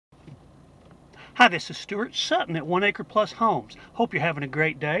Hi, this is Stuart Sutton at 1 Acre Plus Homes. Hope you're having a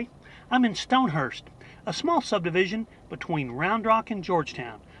great day. I'm in Stonehurst, a small subdivision between Round Rock and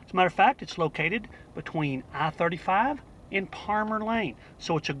Georgetown. As a matter of fact, it's located between I-35 and Palmer Lane,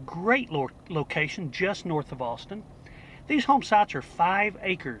 so it's a great location just north of Austin. These home sites are 5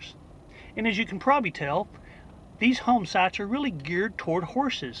 acres, and as you can probably tell, these home sites are really geared toward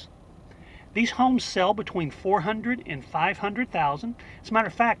horses. These homes sell between $400,000 and $500,000. As a matter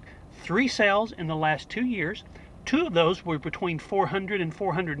of fact, 3 sales in the last 2 years. 2 of those were between $400,000 and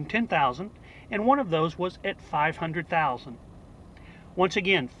 $410,000, and 1 of those was at $500,000. Once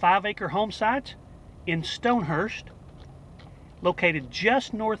again, 5-acre home sites in Stonehurst, located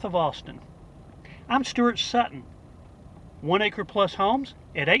just north of Austin. I'm Stuart Sutton, 1 Acre Plus Homes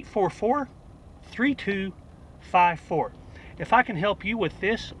at 844-3254. If I can help you with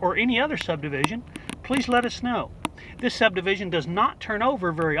this or any other subdivision, please let us know. This subdivision does not turn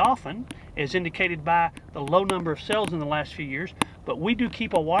over very often, as indicated by the low number of sales in the last few years, but we do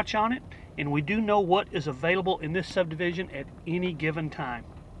keep a watch on it, and we do know what is available in this subdivision at any given time.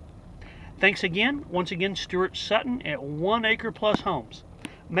 Thanks again. Once again, Stuart Sutton at 1 Acre Plus Homes.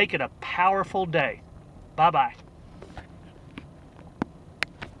 Make it a powerful day. Bye-bye.